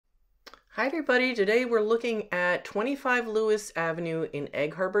Hi everybody, today we're looking at 25 Lewis Avenue in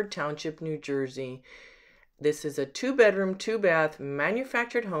Egg Harbor Township, New Jersey. This is a 2-bedroom, 2-bath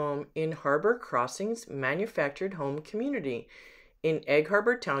manufactured home in Harbor Crossings Manufactured Home Community in Egg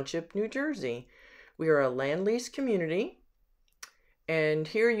Harbor Township, New Jersey. We are a land lease community, and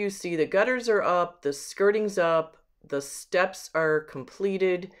here you see the gutters are up, the skirting's up, the steps are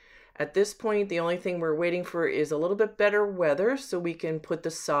completed. At this point, the only thing we're waiting for is a little bit better weather so we can put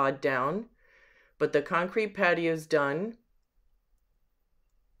the sod down. But the concrete patio is done.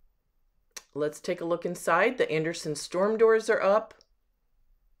 Let's take a look inside. The Anderson storm doors are up.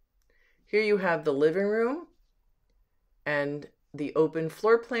 Here you have the living room and the open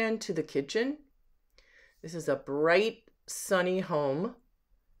floor plan to the kitchen. This is a bright, sunny home.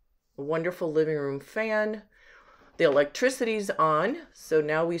 A wonderful living room fan. The electricity's on, so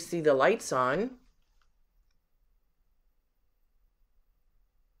now we see the lights on.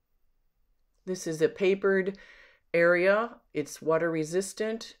 This is a papered area. It's water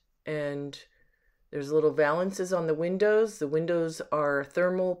resistant, and there's little valances on the windows. The windows are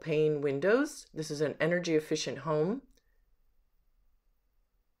thermal pane windows. This is an energy efficient home.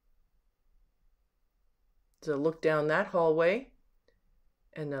 So look down that hallway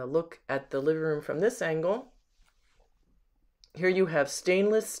and look at the living room from this angle. Here you have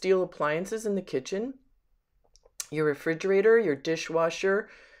stainless steel appliances in the kitchen, your refrigerator, your dishwasher,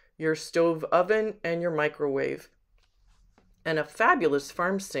 your stove oven, and your microwave, and a fabulous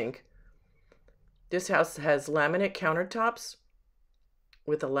farm sink. This house has laminate countertops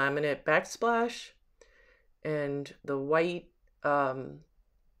with a laminate backsplash and the white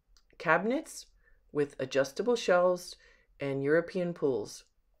cabinets with adjustable shelves and European pools.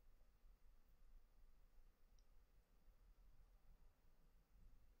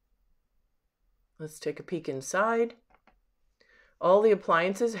 Let's take a peek inside. All the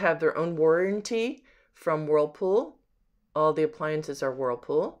appliances have their own warranty from Whirlpool. All the appliances are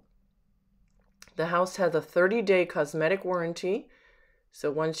Whirlpool. The house has a 30-day cosmetic warranty. So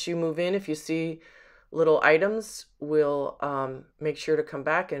once you move in, if you see little items, we'll make sure to come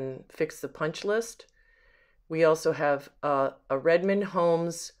back and fix the punch list. We also have a Redman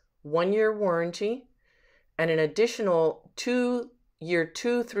Homes 1-year warranty and an additional year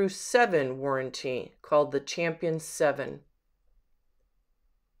 2 through 7 warranty called the Champion 7.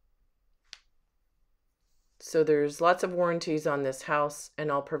 So there's lots of warranties on this house,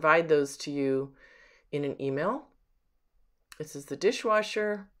 and I'll provide those to you in an email. This is the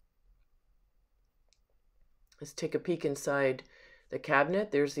dishwasher. Let's take a peek inside the cabinet.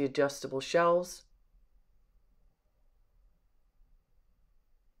 There's the adjustable shelves.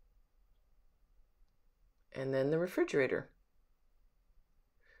 And then the refrigerator.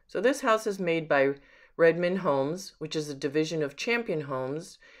 So this house is made by Redman Homes, which is a division of Champion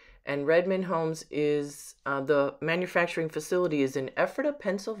Homes. And Redman Homes is, the manufacturing facility is in Ephrata,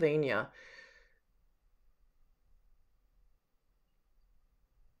 Pennsylvania.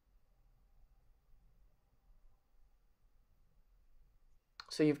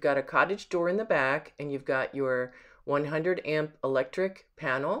 So you've got a cottage door in the back, and you've got your 100 amp electric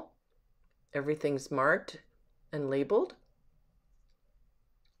panel. Everything's marked and labeled.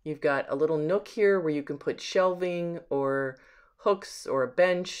 You've got a little nook here where you can put shelving or hooks or a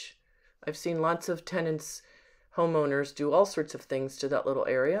bench. I've seen lots of tenants, homeowners do all sorts of things to that little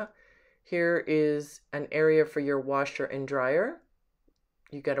area. Here is an area for your washer and dryer.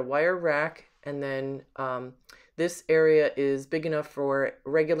 You got a wire rack, and then this area is big enough for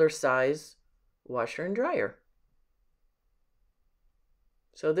regular size washer and dryer.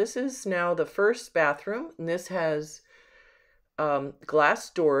 So this is now the first bathroom, and this has glass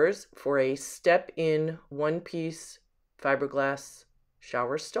doors for a step-in 1-piece fiberglass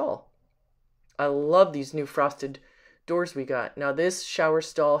shower stall. I love these new frosted doors we got. Now this shower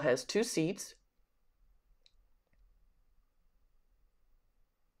stall has 2 seats.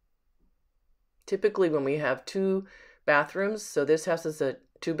 Typically when we have 2 bathrooms, so this house is a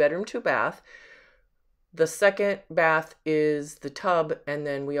 2-bedroom, 2-bath. The second bath is the tub, and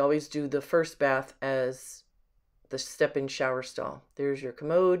then we always do the first bath as the step-in shower stall. There's your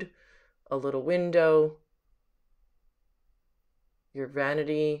commode, a little window, your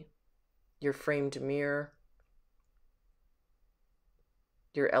vanity, your framed mirror,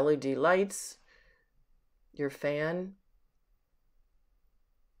 your LED lights, your fan.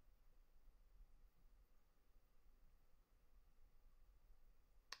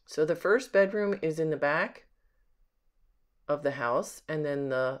 So the first bedroom is in the back of the house, and then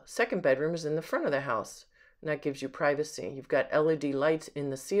the second bedroom is in the front of the house. And that gives you privacy. You've got LED lights in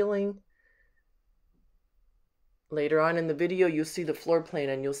the ceiling, Later on in the video, you'll see the floor plan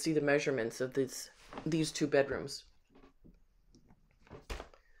and you'll see the measurements of these two bedrooms.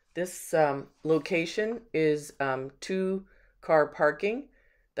 This location is 2-car parking.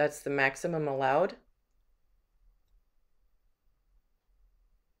 That's the maximum allowed.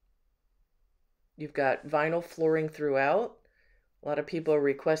 You've got vinyl flooring throughout. A lot of people are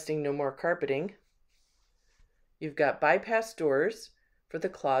requesting no more carpeting. You've got bypass doors for the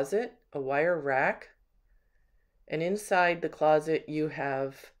closet, a wire rack, and inside the closet you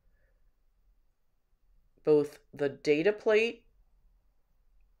have both the data plate,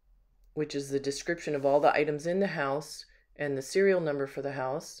 which is the description of all the items in the house, and the serial number for the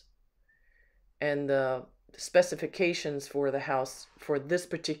house, and the specifications for the house for this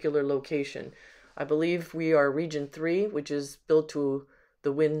particular location. I believe we are region 3, which is built to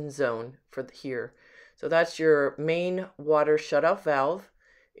the wind zone for here. So that's your main water shutoff valve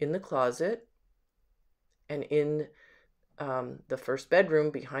in the closet. And in the first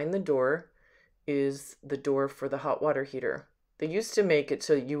bedroom behind the door is the door for the hot water heater. They used to make it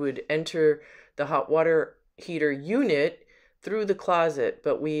so you would enter the hot water heater unit through the closet,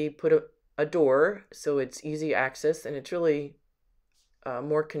 but we put a door so it's easy access, and it's really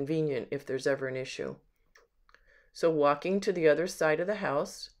more convenient if there's ever an issue. So walking to the other side of the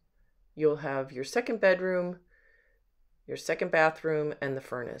house, you'll have your second bedroom, your second bathroom, and the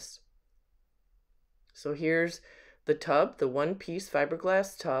furnace. So here's the tub, the one-piece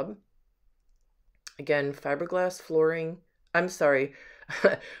fiberglass tub. Again, fiberglass flooring, I'm sorry,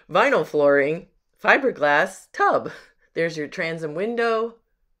 vinyl flooring, fiberglass tub. There's your transom window.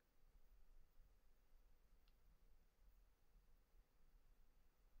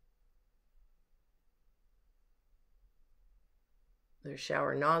 There's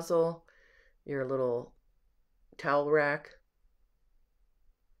shower nozzle, your little towel rack.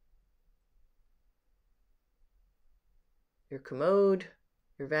 Your commode,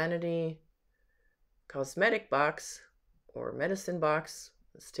 your vanity, cosmetic box or medicine box.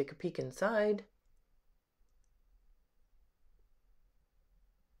 Let's take a peek inside.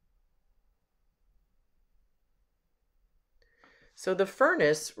 So the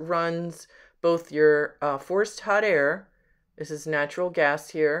furnace runs both your forced hot air, this is natural gas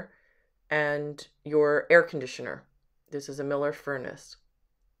here, and your air conditioner. This is a Miller furnace.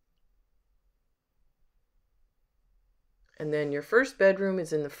 And then your first bedroom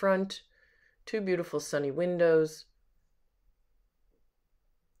is in the front, 2 beautiful sunny windows.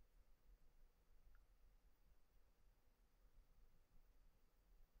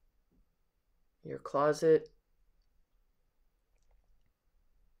 Your closet.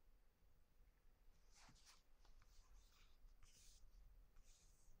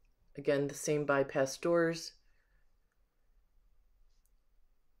 Again, the same bypass doors.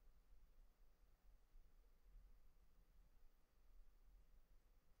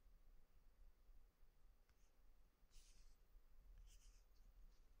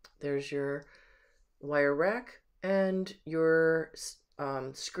 There's your wire rack and your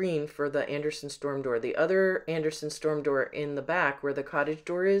screen for the Anderson storm door. The other Anderson storm door in the back where the cottage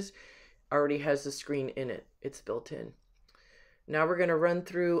door is already has the screen in it. It's built in. Now we're going to run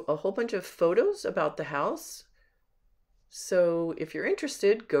through a whole bunch of photos about the house. So if you're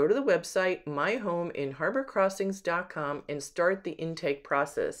interested, go to the website myhomeinharborcrossings.com and start the intake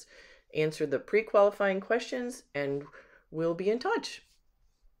process. Answer the pre-qualifying questions and we'll be in touch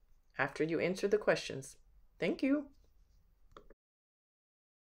after you answer the questions. Thank you.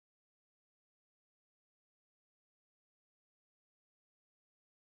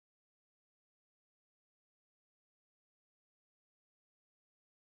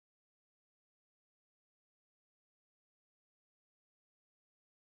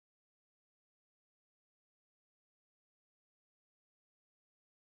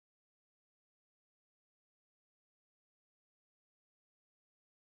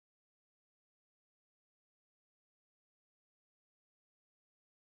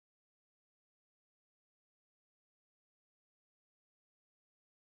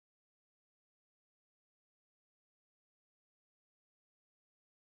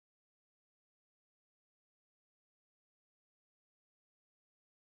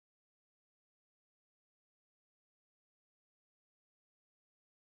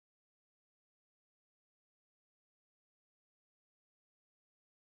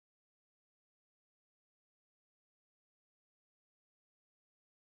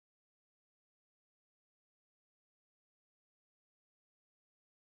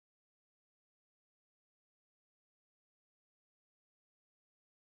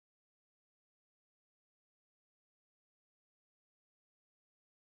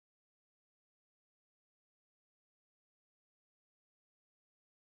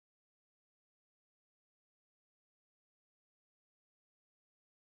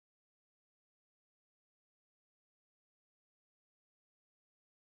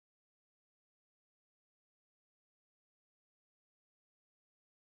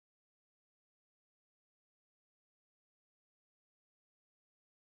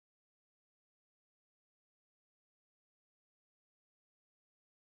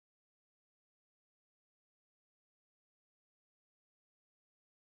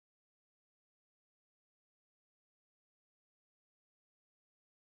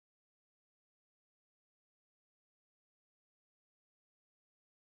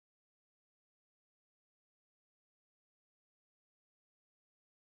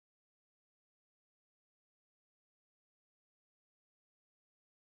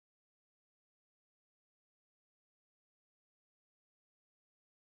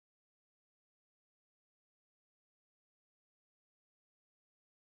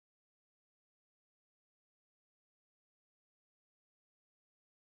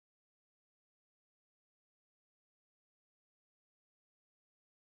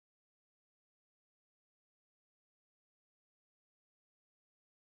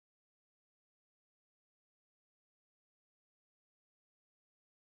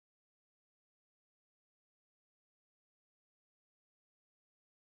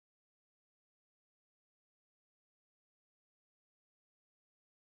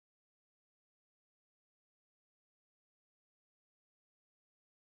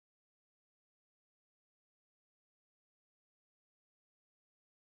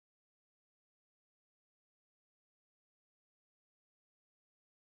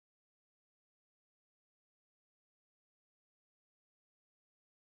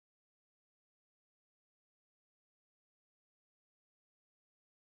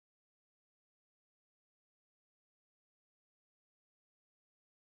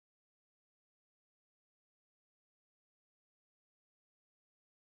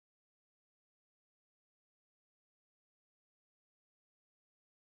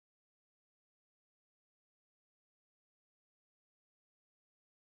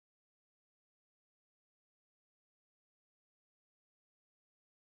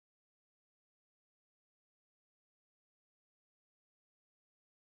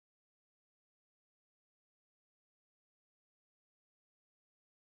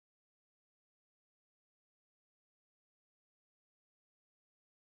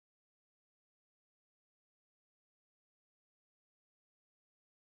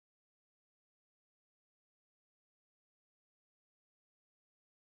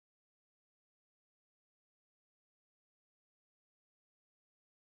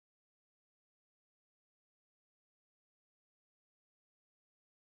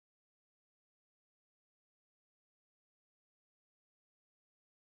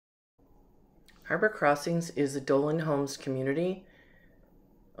 Harbor Crossings is a Dolan Homes community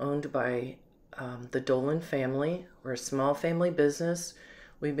owned by the Dolan family. We're a small family business.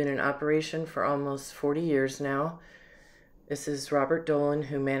 We've been in operation for almost 40 years now. This is Robert Dolan,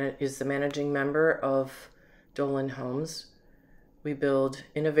 who is the managing member of Dolan Homes. We build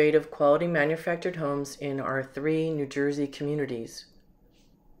innovative, quality manufactured homes in our 3 New Jersey communities: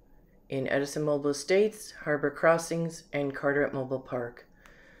 in Edison Mobile Estates, Harbor Crossings, and Carteret Mobile Park.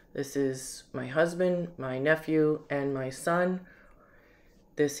 This is my husband, my nephew, and my son.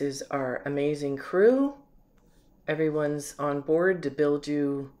 This is our amazing crew. Everyone's on board to build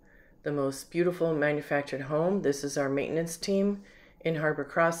you the most beautiful manufactured home. This is our maintenance team in Harbor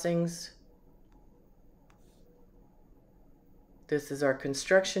Crossings. This is our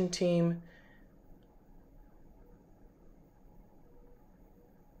construction team.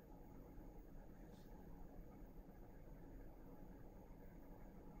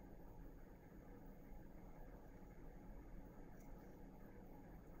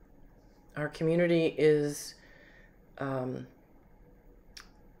 Our community is a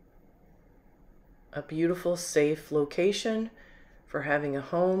beautiful, safe location for having a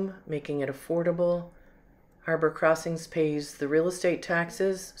home, making it affordable. Harbor Crossings pays the real estate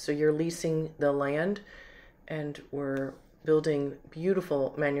taxes, so you're leasing the land, and we're building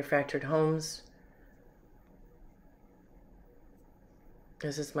beautiful manufactured homes.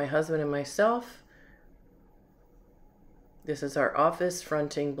 This is my husband and myself. This is our office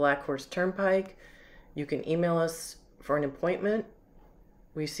fronting Black Horse Turnpike. You can email us for an appointment.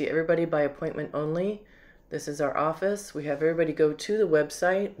 We see everybody by appointment only. This is our office. We have everybody go to the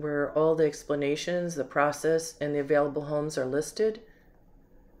website where all the explanations, the process, and the available homes are listed.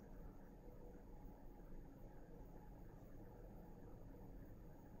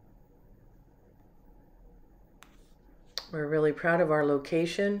 We're really proud of our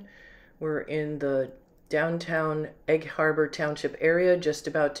location. We're in the downtown Egg Harbor Township area, just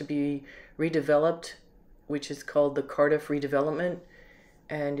about to be redeveloped, which is called the Cardiff Redevelopment.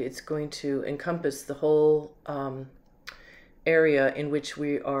 And it's going to encompass the whole area in which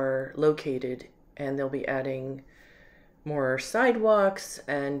we are located. And they'll be adding more sidewalks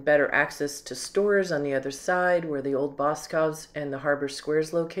and better access to stores on the other side where the old Boscov's and the Harbor Square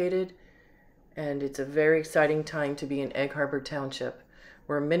is located. And it's a very exciting time to be in Egg Harbor Township.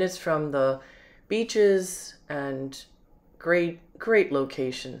 We're minutes from the beaches and great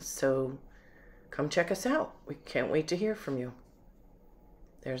locations. So come check us out. We can't wait to hear from you.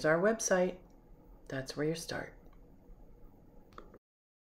 There's our website. That's where you start.